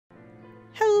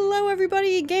Hello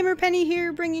everybody, Gamer Penny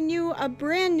here, bringing you a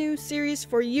brand new series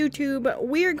for YouTube.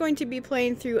 We are going to be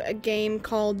playing through a game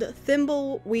called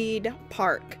Thimbleweed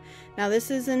Park. Now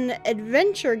this is an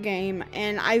adventure game,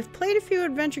 and I've played a few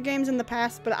adventure games in the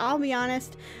past, but I'll be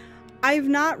honest, I've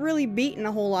not really beaten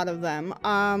a whole lot of them.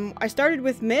 I started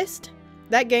with Myst.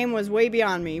 That game was way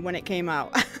beyond me when it came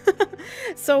out.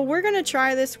 So we're gonna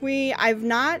try this. I've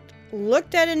not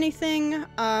looked at anything,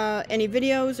 any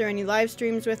videos or any live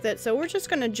streams with it, so we're just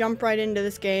gonna jump right into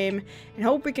this game and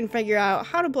hope we can figure out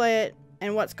how to play it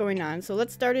and what's going on. So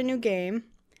let's start a new game.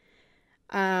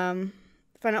 Find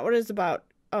out what it's about.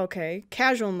 Okay,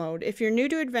 casual mode. If you're new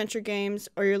to adventure games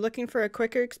or you're looking for a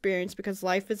quicker experience because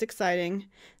life is exciting,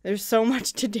 there's so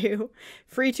much to do,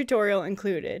 free tutorial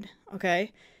included.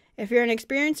 Okay, if you're an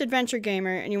experienced adventure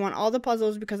gamer and you want all the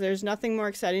puzzles because there's nothing more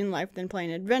exciting in life than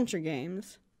playing adventure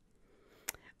games.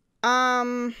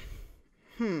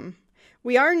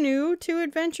 We are new to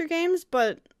adventure games,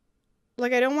 but,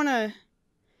 like, I don't want to,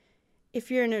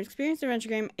 if you're an experienced adventure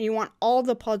game and you want all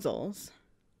the puzzles,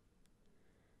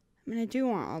 I mean, I do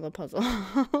want all the puzzles.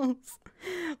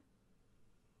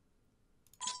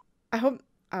 I hope,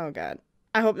 oh god,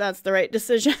 I hope that's the right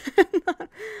decision.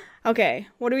 Okay,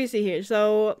 what do we see here?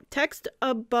 So, text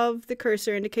above the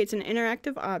cursor indicates an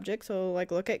interactive object, so, like,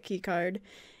 look at keycard.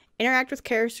 Interact with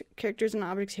characters and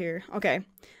objects here. Okay.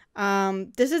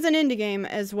 This is an indie game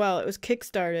as well. It was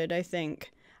kickstarted, I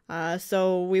think.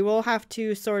 So we will have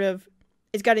to sort of...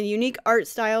 It's got a unique art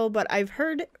style, but I've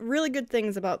heard really good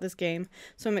things about this game,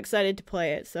 so I'm excited to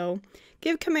play it. So,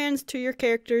 give commands to your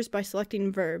characters by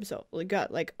selecting verbs. So, we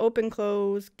got, like, open,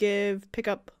 close, give, pick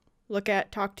up, look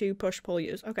at, talk to, push, pull,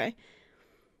 use. Okay.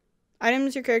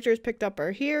 Items your character has picked up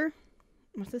are here.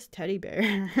 What's this teddy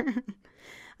bear?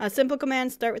 Simple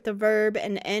commands start with the verb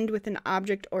and end with an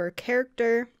object or a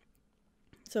character.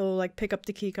 So, like, pick up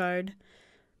the key card.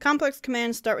 Complex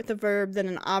commands start with the verb, then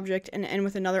an object, and end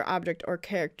with another object or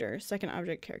character. Second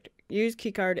object, character. Use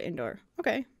key card indoor.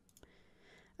 Okay.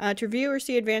 To view or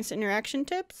see advanced interaction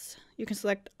tips, you can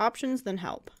select options, then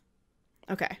help.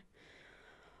 Okay.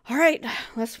 Alright,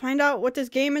 let's find out what this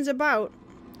game is about.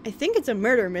 I think it's a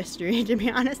murder mystery, to be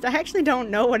honest. I actually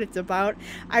don't know what it's about.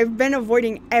 I've been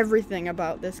avoiding everything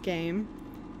about this game.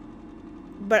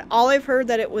 But all I've heard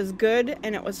that it was good,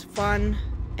 and it was fun,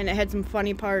 and it had some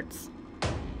funny parts.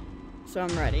 So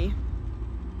I'm ready.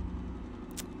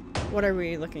 What are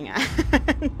we looking at?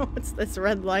 What's this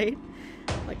red light?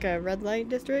 Like a red light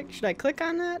district? Should I click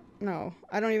on that? No,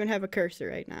 I don't even have a cursor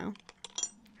right now.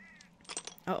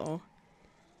 Uh-oh.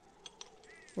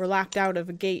 We're locked out of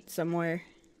a gate somewhere.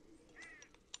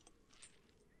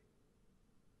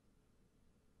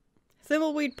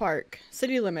 Thimbleweed Park.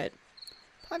 City limit.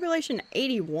 Population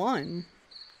 81.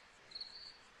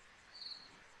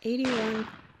 81.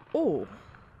 Oh.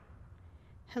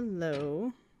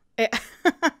 Hello.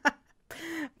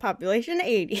 Population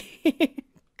 80.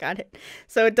 Got it.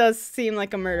 So it does seem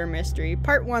like a murder mystery.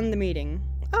 Part 1, the meeting.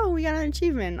 Oh, we got an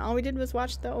achievement. All we did was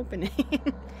watch the opening.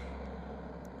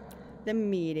 The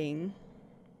meeting.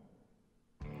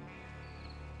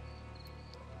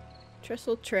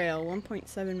 Trestle Trail,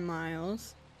 1.7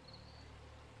 miles.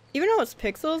 Even though it's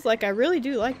pixels, like, I really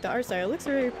do like the art style. It looks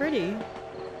very pretty.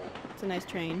 It's a nice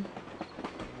train.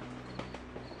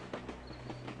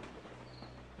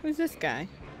 Who's this guy?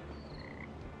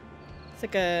 It's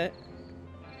like a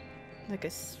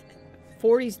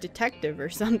 40s detective or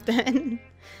something.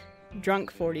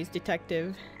 Drunk 40s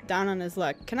detective. Down on his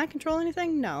luck. Can I control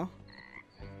anything? No.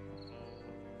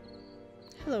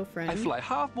 Hello, friend. I fly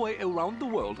halfway around the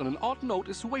world and an odd note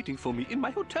is waiting for me in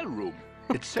my hotel room.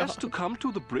 It says to come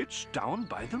to the bridge down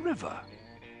by the river.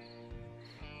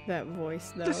 That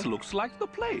voice, though. This looks like the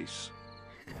place.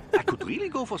 I could really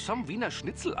go for some Wiener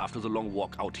Schnitzel after the long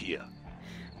walk out here.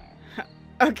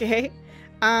 Okay.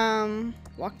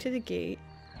 Walk to the gate.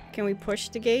 Can we push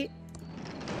the gate?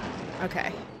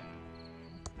 Okay.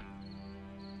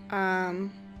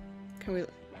 Can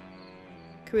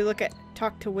we look at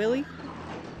talk to Willie?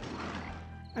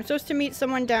 I'm supposed to meet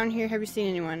someone down here. Have you seen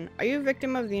anyone? Are you a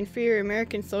victim of the inferior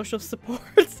American social support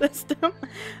system?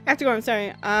 I have to go, I'm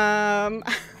sorry. I'm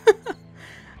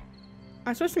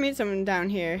supposed to meet someone down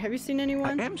here. Have you seen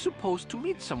anyone? I am supposed to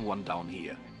meet someone down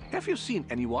here. Have you seen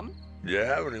anyone? Do you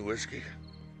have any whiskey?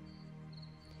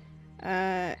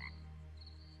 Are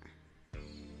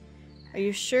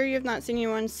you sure you have not seen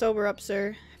anyone? Sober up,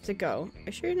 sir. Have to go. Are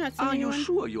you sure you've not seen anyone? Are you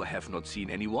sure you have not seen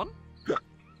anyone?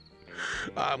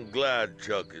 I'm glad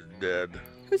Chuck is dead.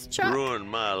 Who's Chuck? Ruined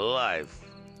my life.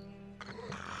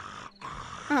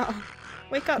 Oh,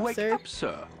 wake up, sir. Wake up,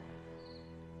 sir.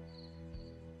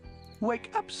 Wake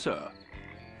up, sir.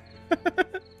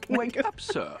 Wake up,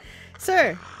 sir.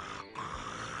 Sir!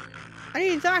 I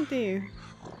need to talk to you.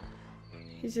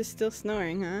 He's just still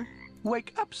snoring, huh?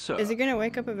 Wake up, sir. Is he gonna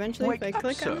wake up eventually Wake if I up,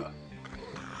 click on sir.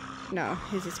 it? No,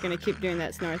 he's just gonna keep doing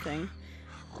that snore thing.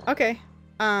 Okay.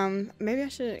 Maybe I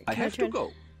should... I have to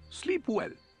go. Sleep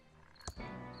well.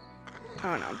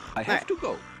 Oh, no. I have to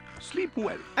go. Sleep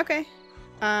well. Okay.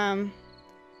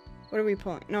 What are we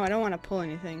pulling? No, I don't want to pull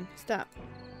anything. Stop.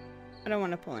 I don't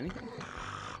want to pull anything.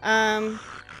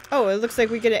 Oh, it looks like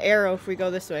we get an arrow if we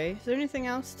go this way. Is there anything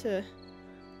else to...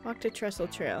 Walk to Trestle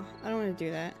Trail. I don't want to do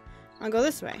that. I'll go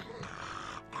this way.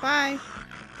 Bye.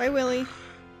 Bye, Willie.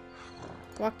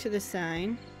 Walk to the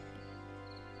sign.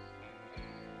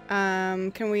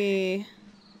 Can we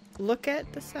look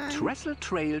at the sign? Trestle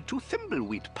Trail to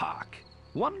Thimbleweed Park.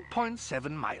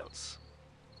 1.7 miles.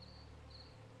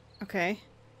 Okay.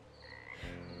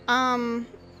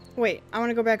 Wait. I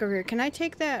want to go back over here. Can I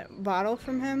take that bottle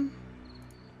from him?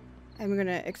 I'm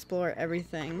gonna explore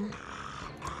everything.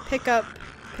 Pick up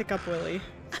Willie.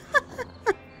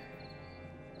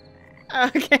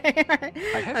 Okay.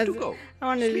 I have to go. I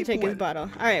wanted to take his bottle.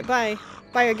 Alright, bye.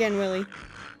 Bye again, Willie.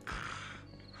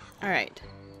 Alright.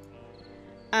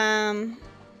 Can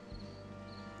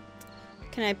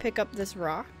I pick up this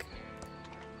rock?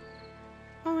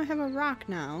 Oh, I have a rock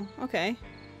now. Okay.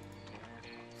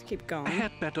 Let's keep going. I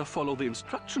had better follow the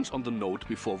instructions on the note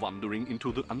before wandering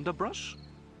into the underbrush.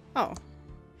 Oh.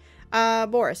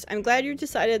 Boris, I'm glad you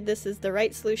decided this is the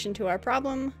right solution to our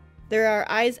problem. There are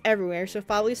eyes everywhere, so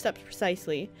follow these steps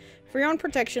precisely. For your own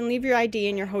protection, leave your ID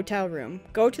in your hotel room.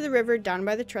 Go to the river down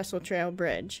by the Trestle Trail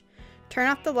Bridge. Turn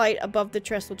off the light above the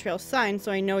Trestle Trail sign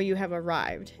so I know you have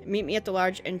arrived. Meet me at the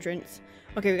large entrance.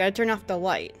 Okay, we gotta turn off the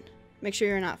light. Make sure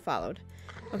you're not followed.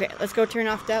 Okay, let's go turn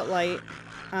off that light.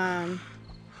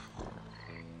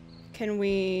 Can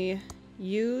we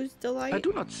use the light? I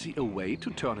do not see a way to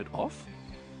turn it off.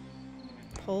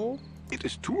 Pull? It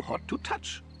is too hot to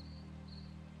touch.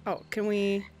 Oh, can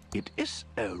we... It is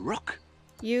a rock.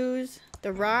 Use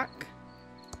the rock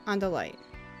on the light.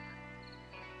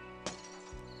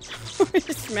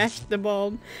 Smashed the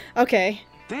bulb. Okay.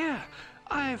 There.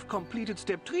 I've completed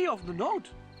step 3 of the note.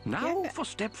 Now Yeah. for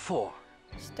step 4.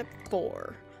 Step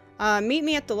 4. Meet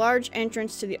me at the large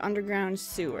entrance to the underground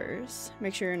sewers.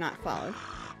 Make sure you're not followed.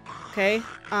 Okay.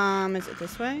 Is it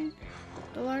this way?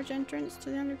 The large entrance to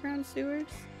the underground sewers?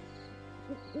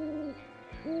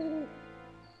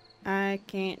 I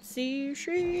can't see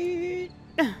shit.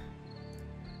 Alright,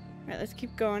 let's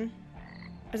keep going.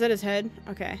 Is that his head?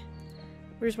 Okay.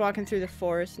 We're just walking through the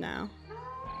forest now.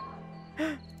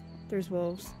 There's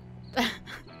wolves.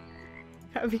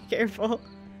 Gotta be careful.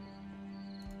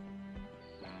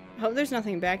 I hope there's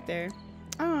nothing back there.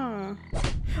 Oh.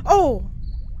 Oh!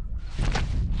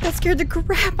 That scared the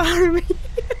crap out of me.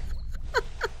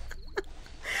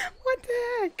 What the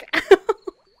heck?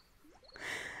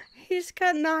 He just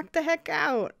got knocked the heck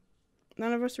out.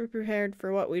 None of us were prepared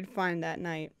for what we'd find that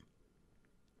night.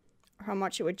 Or how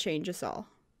much it would change us all.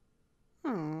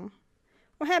 Oh.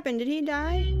 What happened? Did he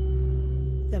die?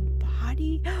 The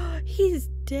body? He's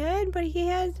dead, but he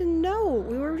has a note.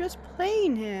 We were just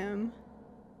playing him.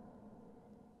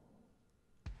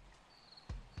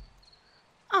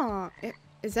 Oh,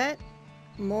 is that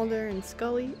Mulder and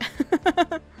Scully?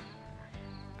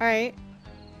 Alright.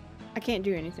 I can't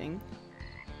do anything.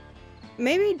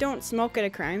 Maybe don't smoke at a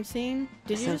crime scene.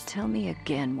 Did you just... tell me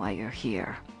again why you're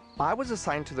here. I was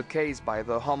assigned to the case by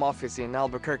the Home Office in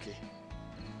Albuquerque.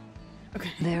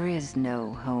 Okay. There is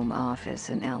no home office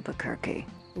in Albuquerque.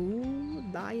 Ooh,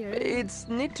 liar. It's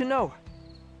neat to know.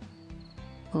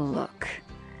 Look,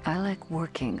 I like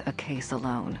working a case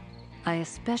alone. I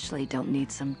especially don't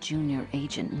need some junior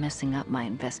agent messing up my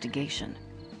investigation.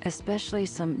 Especially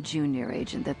some junior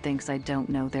agent that thinks I don't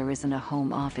know there isn't a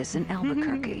home office in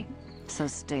Albuquerque. So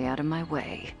stay out of my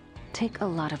way. Take a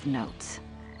lot of notes.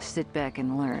 Sit back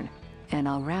and learn. And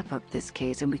I'll wrap up this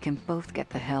case and we can both get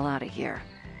the hell out of here.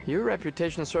 Your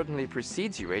reputation certainly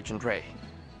precedes you, Agent Ray.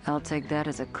 I'll take that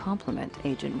as a compliment,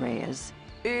 Agent Reyes.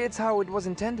 It's how it was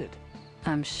intended.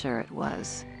 I'm sure it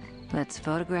was. Let's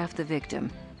photograph the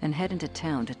victim and head into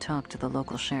town to talk to the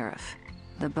local sheriff.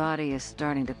 The body is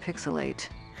starting to pixelate.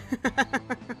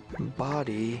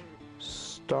 Body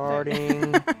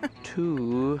starting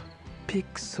to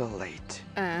pixelate.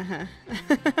 Uh-huh.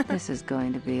 This is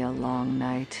going to be a long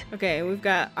night. Okay, we've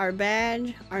got our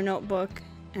badge, our notebook,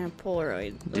 and a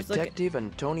Polaroid. Let's look at... Detective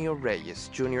Antonio Reyes,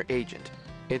 Junior Agent.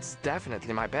 It's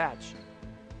definitely my badge.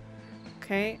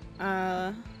 Okay,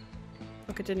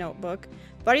 look at the notebook.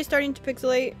 Body's starting to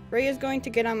pixelate. Ray is going to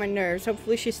get on my nerves.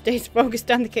 Hopefully she stays focused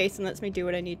on the case and lets me do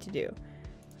what I need to do.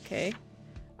 Okay.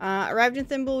 Arrived in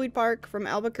Thimbleweed Park from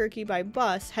Albuquerque by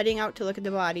bus, heading out to look at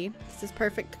the body. This is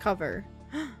perfect cover.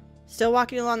 Still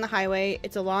walking along the highway.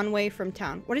 It's a long way from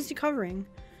town. What is he covering?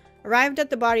 Arrived at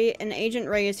the body, and Agent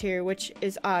Ray is here, which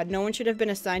is odd. No one should have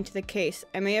been assigned to the case.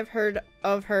 I may have heard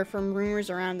of her from rumors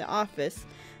around the office.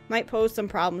 Might pose some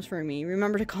problems for me.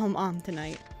 Remember to call Mom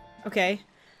tonight. Okay.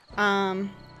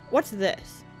 What's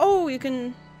this? Oh, you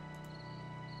can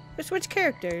switch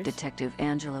characters. Detective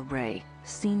Angela Ray,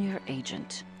 Senior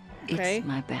Agent. Okay. It's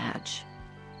my badge.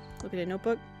 Look at a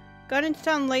notebook. Got into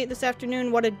town late this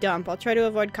afternoon. What a dump. I'll try to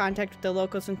avoid contact with the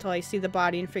locals until I see the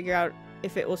body and figure out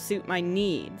if it will suit my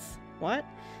needs. What?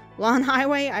 Long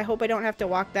highway? I hope I don't have to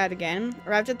walk that again.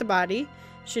 Arrived at the body.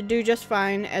 Should do just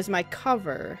fine as my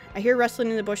cover. I hear rustling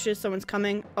in the bushes. Someone's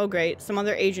coming. Oh great. Some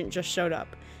other agent just showed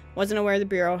up. Wasn't aware the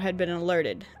bureau had been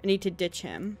alerted. I need to ditch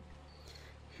him.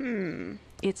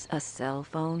 It's a cell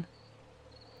phone.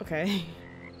 Okay.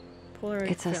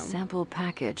 Polaroid It's film. a sample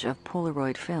package of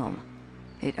Polaroid film.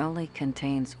 It only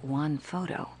contains one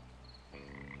photo.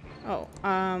 Oh,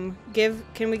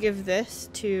 can we give this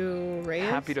to Reyes?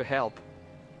 Happy to help.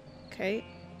 Okay.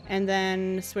 And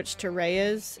then switch to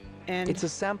Reyes and It's a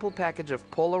sample package of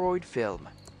Polaroid film.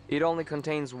 It only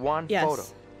contains one photo.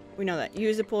 We know that.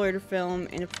 Use a Polaroid film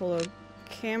in a Polaroid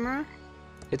camera.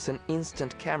 It's an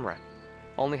instant camera.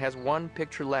 Only has one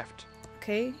picture left.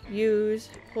 Okay. Use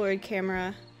Polaroid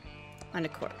camera on a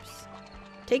corpse.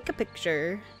 Take a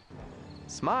picture.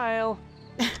 Smile.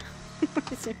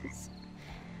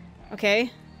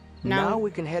 Okay. Now we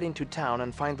can head into town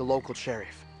and find the local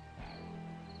sheriff.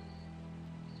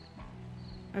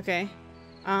 Okay.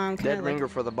 Can Dead I, like... ringer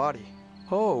for the body.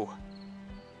 Oh.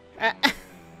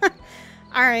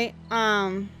 Alright,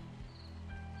 can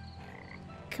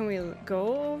we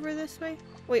go over this way?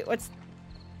 Wait,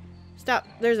 stop,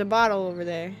 there's a bottle over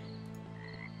there.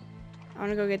 I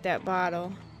wanna go get that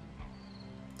bottle.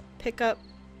 Pick up,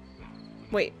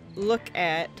 wait, look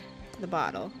at the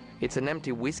bottle. It's an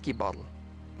empty whiskey bottle.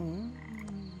 Oh,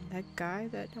 that guy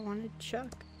that wanted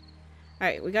Chuck.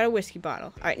 Alright, we got a whiskey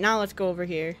bottle. Alright, now let's go over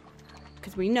here.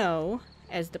 Because we know,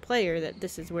 as the player, that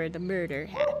this is where the murder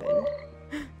happened.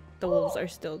 The wolves are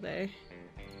still there.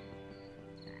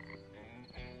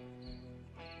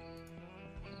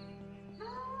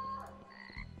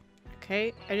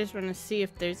 Okay, I just want to see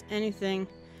if there's anything.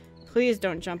 Please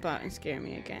don't jump out and scare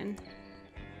me again.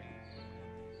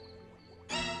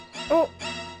 Oh!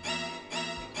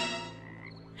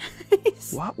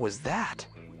 What was that?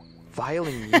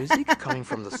 Violin music coming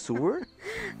from the sewer?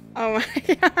 Oh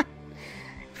my god.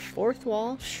 Fourth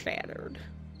wall shattered.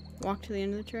 Walk to the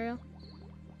end of the trail.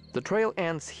 The trail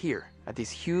ends here, at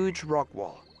this huge rock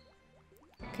wall.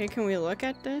 Okay, can we look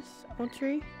at this old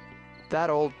tree? That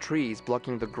old tree is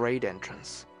blocking the grade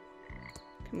entrance.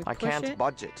 Can we I push can't it?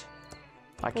 budge it.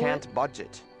 I Pull can't it? budge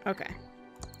it. Okay.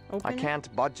 Open I it?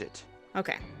 can't budge it.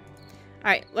 Okay.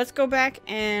 Alright, let's go back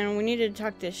and we needed to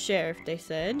talk to the sheriff, they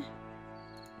said.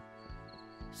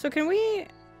 So can we...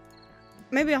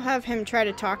 Maybe I'll have him try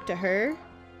to talk to her.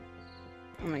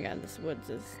 Oh my god, this woods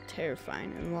is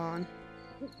terrifying and long.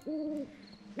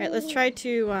 Alright, let's try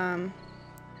to,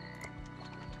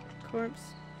 corpse.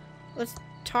 Let's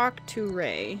talk to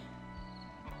Ray.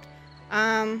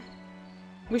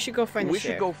 We should go find the sheriff. We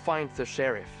should go find the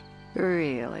sheriff.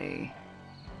 Really?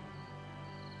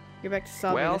 Get back to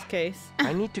solving Well, this case.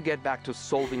 I need to get back to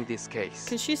solving this case.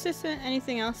 Can she say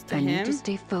anything else to I him? need to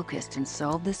stay focused and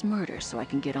solve this murder so I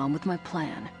can get on with my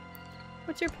plan.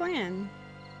 What's your plan?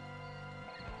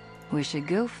 We should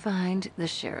go find the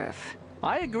sheriff.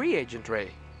 I agree, Agent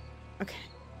Ray. Okay.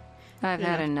 I've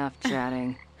had enough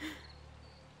chatting.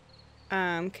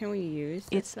 Can we use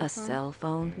this It's a cell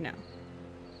phone? No.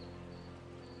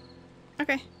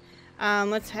 Okay.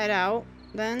 Let's head out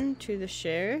then to the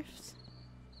sheriff's.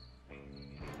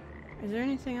 Is there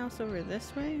anything else over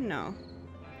this way? No.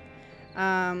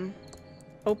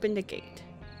 Open the gate.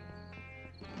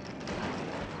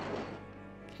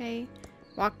 Okay.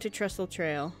 Walk to Trestle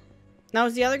Trail. Now,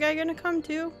 is the other guy gonna come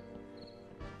too?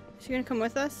 Is he gonna come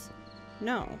with us?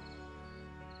 No.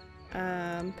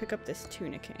 Pick up this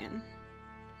tuna can.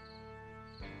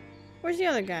 Where's the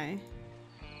other guy?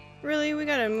 Really? We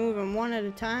gotta move him one at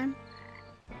a time?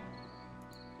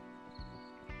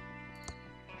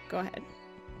 Go ahead.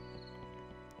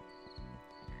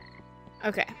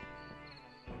 Okay.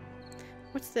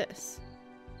 What's this?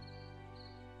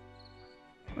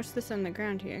 What's this on the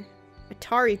ground here?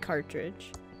 Atari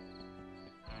cartridge.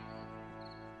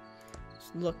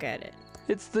 Just look at it.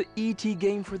 It's the ET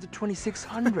game for the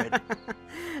 2600.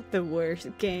 The worst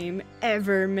game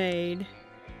ever made.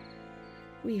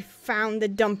 We found the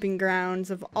dumping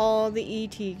grounds of all the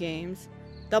ET games.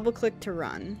 Double click to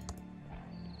run.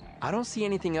 I don't see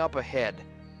anything up ahead.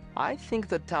 I think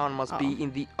the town must Oh. be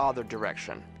in the other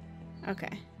direction.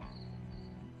 Okay.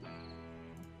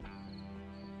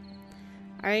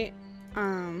 Alright.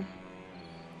 Uh-oh.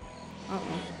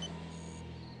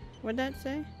 What'd that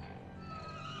say?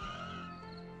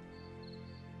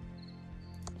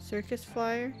 Circus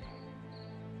flyer?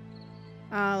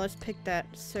 Let's pick that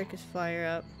circus flyer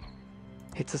up.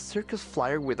 It's a circus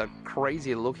flyer with a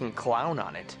crazy looking clown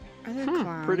on it. Are there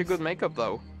clowns Pretty good makeup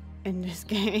though. in this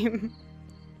game?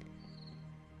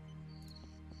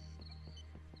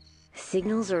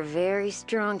 Signals are very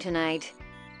strong tonight.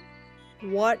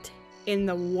 What in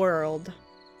the world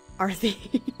are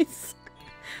these?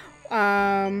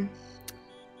 Why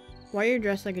are you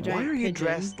dressed like a giant Why are you pigeon?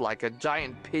 dressed like a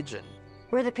giant pigeon?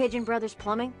 We're the Pigeon Brothers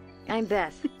Plumbing. I'm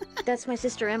Beth. That's my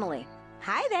sister Emily.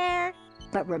 Hi there.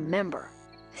 But remember,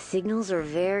 signals are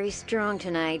very strong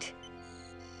tonight.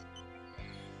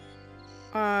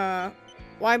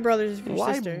 Why brothers if you're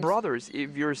Why sisters? brothers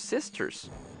if you're sisters?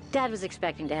 Dad was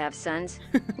expecting to have sons,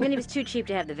 and he was too cheap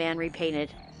to have the van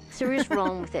repainted. So we're just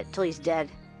rolling with it till he's dead.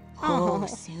 Oh.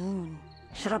 Soon.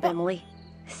 Shut up, Emily.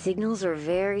 Signals are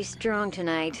very strong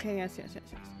tonight. Okay, yes.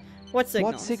 What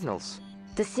signals? What signals?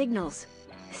 The signals.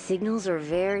 Signals are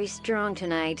very strong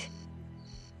tonight.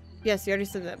 Yes, you already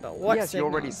said that, but what Yes, signals?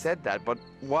 you already said that, but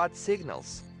what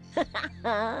signals?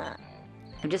 I'm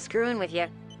just screwing with you.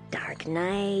 Dark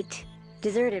night.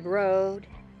 Deserted road.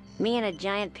 Me in a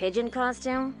giant pigeon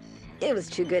costume? It was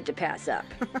too good to pass up.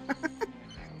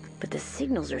 But the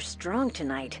signals are strong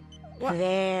tonight. What?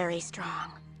 Very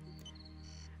strong.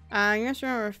 You must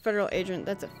remember a federal agent.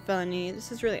 That's a felony.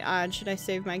 This is really odd. Should I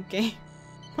save my game?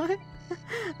 What?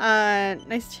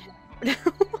 Nice.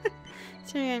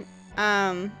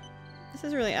 This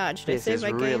is really odd. Should I This save is my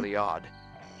game? really odd.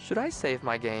 Should I save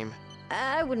my game?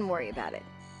 I wouldn't worry about it.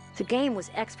 The game was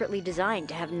expertly designed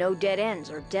to have no dead ends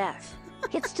or death.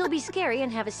 Yet still be scary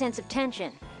and have a sense of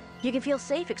tension. You can feel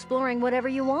safe exploring whatever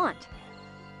you want.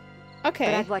 But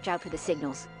Okay. I'd watch out for the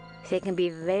signals. They can be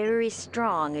very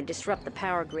strong and disrupt the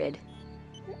power grid.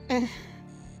 You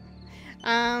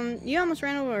almost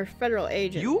ran over a federal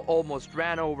agent. You almost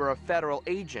ran over a federal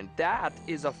agent. That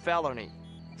is a felony.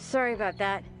 Sorry about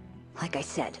that. Like I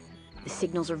said, the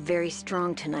signals are very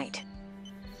strong tonight.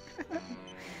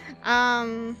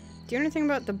 Do you know anything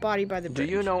about the body by the Do bridge?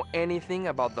 you know anything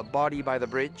about the body by the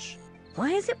bridge?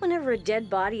 Why is it whenever a dead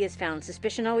body is found,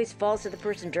 suspicion always falls to the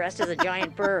person dressed as a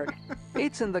giant bird?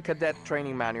 It's in the cadet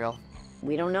training manual.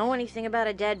 We don't know anything about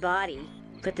a dead body,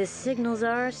 but the signals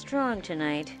are strong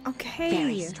tonight. Okay.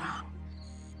 Very strong.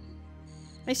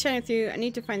 Nice chatting with you. I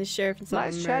need to find the sheriff and solve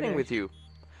a Nice chatting murder. with you.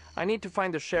 I need to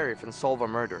find the sheriff and solve a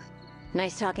murder.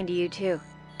 Nice talking to you too.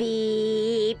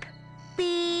 Beep.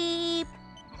 Beep.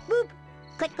 Boop.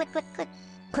 Click, click, click, click.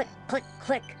 Click, click,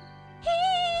 click.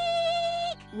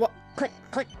 Heek. What? Click,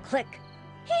 click, click.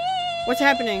 What's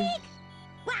happening?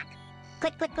 Whack.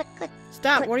 Click, click, click, click.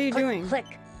 Stop. Click, What are you click, doing? Click.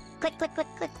 Click, click, click,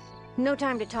 click. No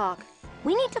time to talk.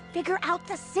 We need to figure out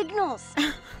the signals.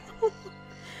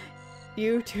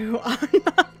 You two are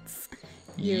nuts.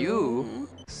 You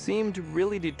seemed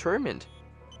really determined.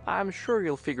 I'm sure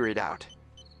you'll figure it out.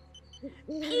 Eek.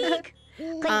 Click,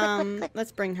 click, click, click.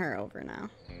 Let's bring her over now.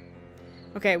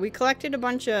 Okay, we collected a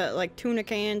bunch of like tuna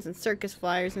cans and circus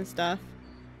flyers and stuff.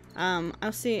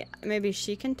 I'll see. Maybe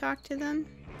she can talk to them.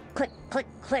 Click, click,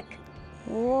 click.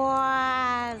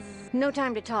 Was. No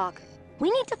time to talk. We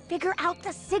need to figure out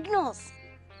the signals.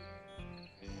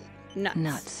 Nuts.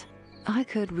 Nuts. I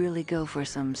could really go for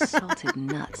some salted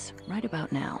nuts right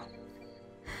about now.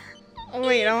 Oh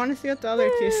wait, I want to see what the other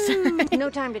two say. No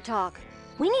time to talk.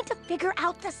 We need to figure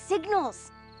out the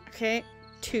signals. Okay,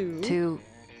 two. Two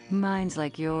minds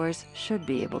like yours should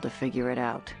be able to figure it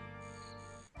out.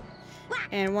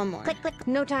 And one more. Click, click.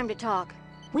 No time to talk.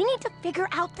 We need to figure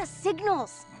out the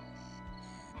signals.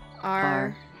 R.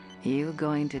 Are you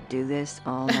going to do this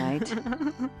all night?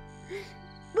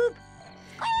 Boop.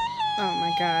 Oh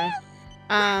my god.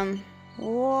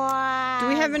 Was. Do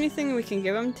we have anything we can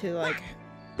give them to like?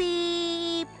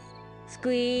 Beep.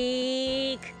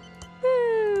 Squeak.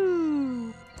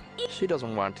 Woo. She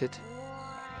doesn't want it.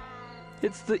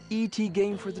 It's the ET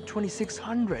game for the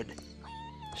 2600.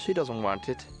 She doesn't want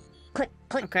it. Click,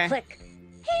 click, Okay. click.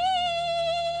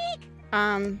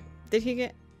 Did he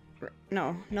get?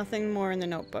 No, nothing more in the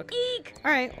notebook. Eek.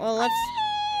 All right, well let's.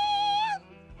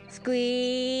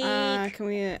 Squeak. Can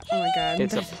we? Oh my god.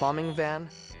 It's a plumbing van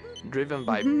driven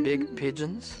by big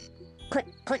pigeons. Click,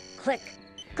 click, click.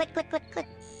 Click, click, click, click.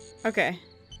 Okay.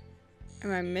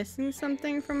 Am I missing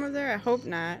something from over there? I hope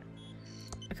not.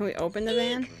 Can we open the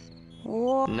van?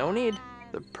 Whoa. No need.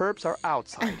 The perps are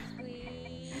outside.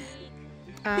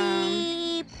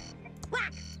 Beep.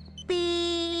 Whack.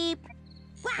 Beep.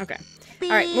 Whack. Okay. Beep.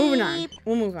 Alright, moving on.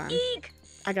 We'll move on. Eek.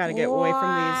 I gotta get away from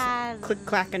Was. these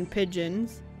click-clacking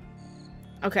pigeons.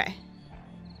 Okay.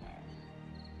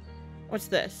 What's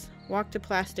this? Walk to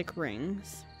plastic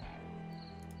rings.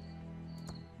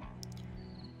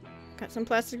 Got some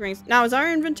plastic rings. Now, is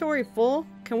our inventory full?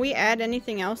 Can we add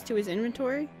anything else to his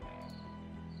inventory?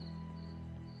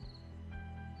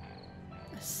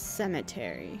 A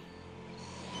cemetery.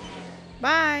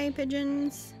 Bye,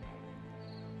 pigeons.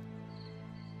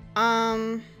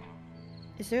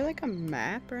 Is there like a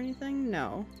map or anything?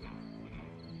 No.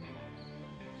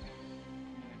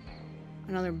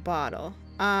 Another bottle.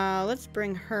 Let's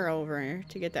bring her over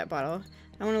to get that bottle.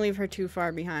 I don't want to leave her too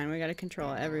far behind. We gotta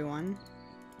control everyone.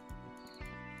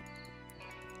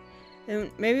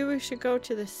 And maybe we should go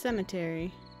to the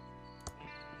cemetery.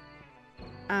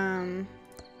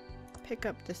 Pick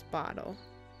up this bottle.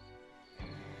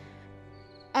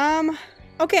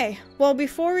 Okay. Well,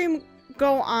 before we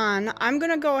go on, I'm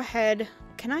gonna go ahead.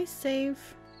 Can I save?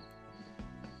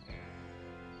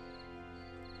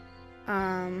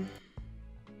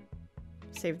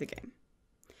 Save the game.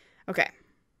 Okay.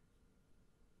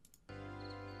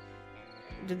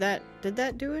 Did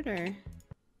that do it, or?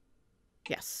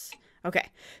 Yes. Okay.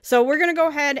 So we're gonna go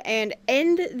ahead and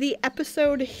end the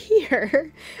episode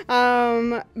here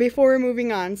before we're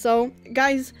moving on. So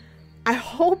guys, I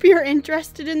hope you're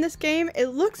interested in this game. It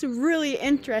looks really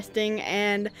interesting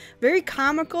and very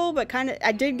comical, but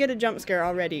I did get a jump scare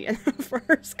already in the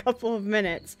first couple of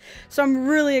minutes. So I'm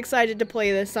really excited to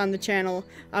play this on the channel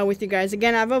with you guys.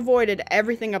 Again, I've avoided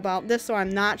everything about this, so I'm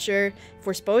not sure if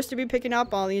we're supposed to be picking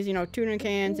up all these, you know, tuna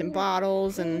cans and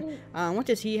bottles and what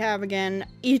does he have again?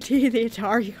 E.T. the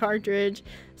Atari cartridge,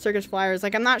 circus flyers.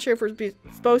 Like, I'm not sure if we're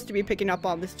supposed to be picking up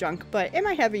all this junk, but it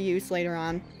might have a use later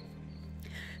on.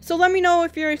 So let me know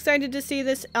if you're excited to see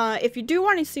this. If you do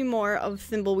want to see more of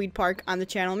Thimbleweed Park on the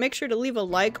channel, make sure to leave a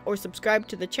like or subscribe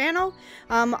to the channel.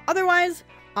 Otherwise,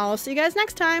 I'll see you guys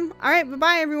next time. Alright,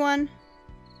 bye-bye everyone.